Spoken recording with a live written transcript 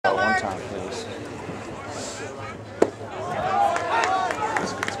time, please.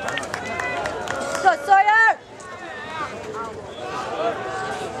 Go, Sawyer!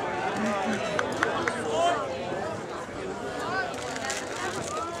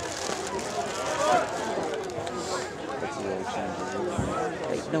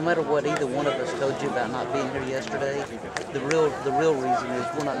 No matter what either one of us told you about not being here yesterday, the real reason is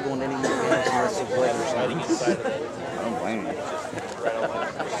we're not going to any more games unless the weather's nice. I don't blame you.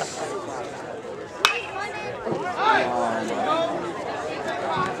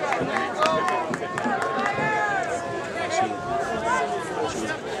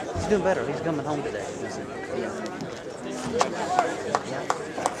 He's doing better. He's coming home today. Yeah.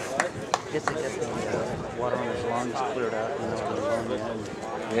 Guess they got the water on his lungs cleared out. You know, the lung.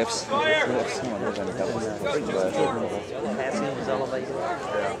 We have someone who's in a couple of Potassium was elevated.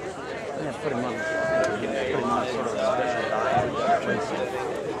 Yeah, pretty much sort of a special diet.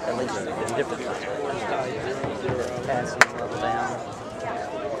 At least a different diet. Potassium level down.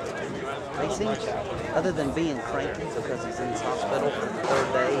 He seems, other than being cranky because he's in this hospital for the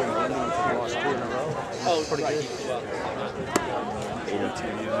third day and the Indians have lost 2 in a row, he's pretty good.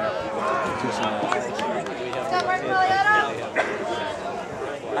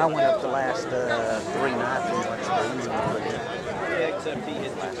 I went up the last 3 nights and watched the Indians play. Yeah, except he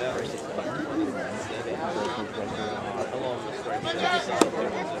hit the battery.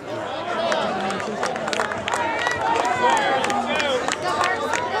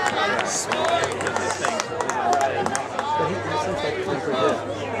 But he seems like he's pretty good.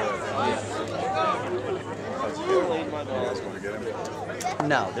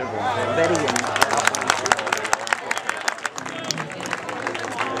 No, they're going. Betty and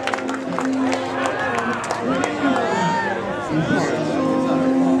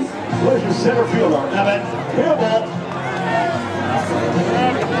Where's your center fielder? Evan, field ball.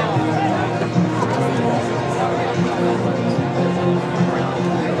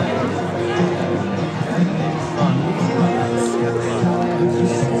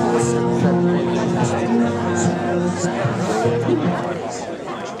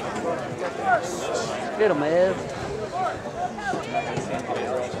 Get him, Ev.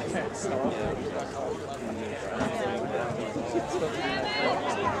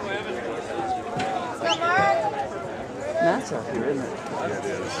 Nice out here, isn't it?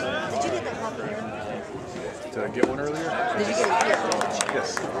 Did you get that coffee here? Did I get one earlier? Did you get it here? Yes.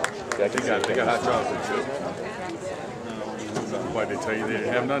 They got hot chocolate too. Why did they tell you they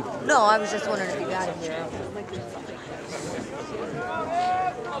didn't have none? No, I was just wondering if you got it here.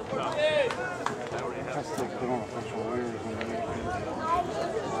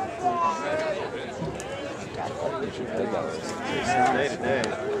 Day to day.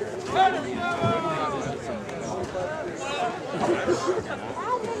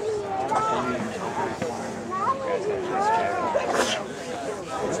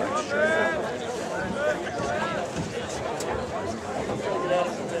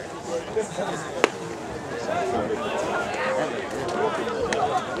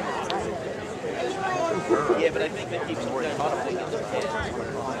 Yeah, but I think that keeps more They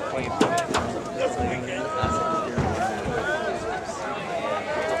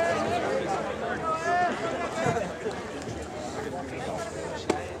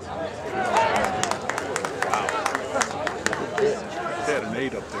had an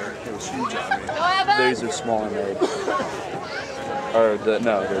 8 up there. It was huge on me. These are smaller made. Or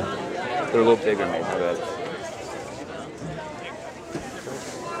no, they're a little bigger made. My bad.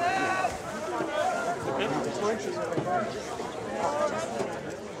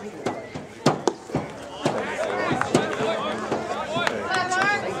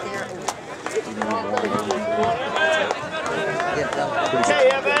 Hey,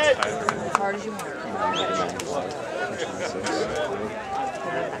 Evan! As hard as you want.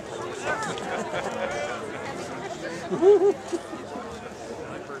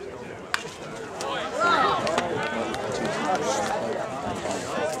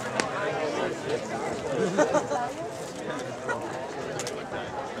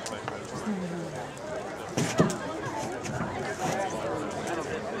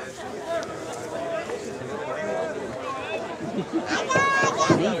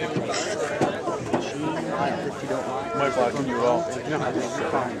 Might block you all.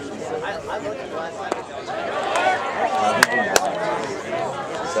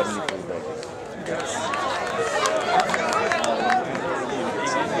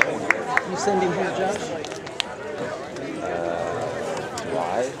 You send him here, Josh?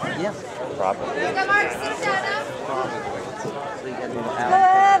 Why? Yeah. Probably. So you got to do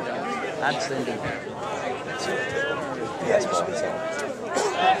I'd send him. Yes, probably so.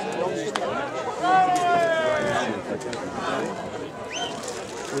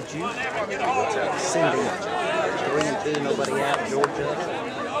 Would you? Cindy, 3-2, nobody out, Georgia.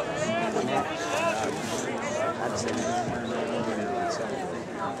 I'd say that.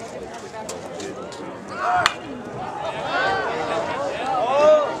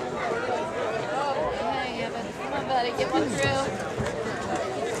 Come on, buddy, get one through.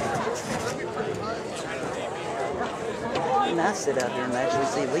 And I sit out here and actually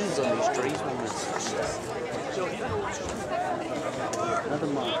see leaves on these trees when it's another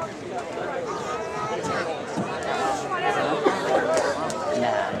month.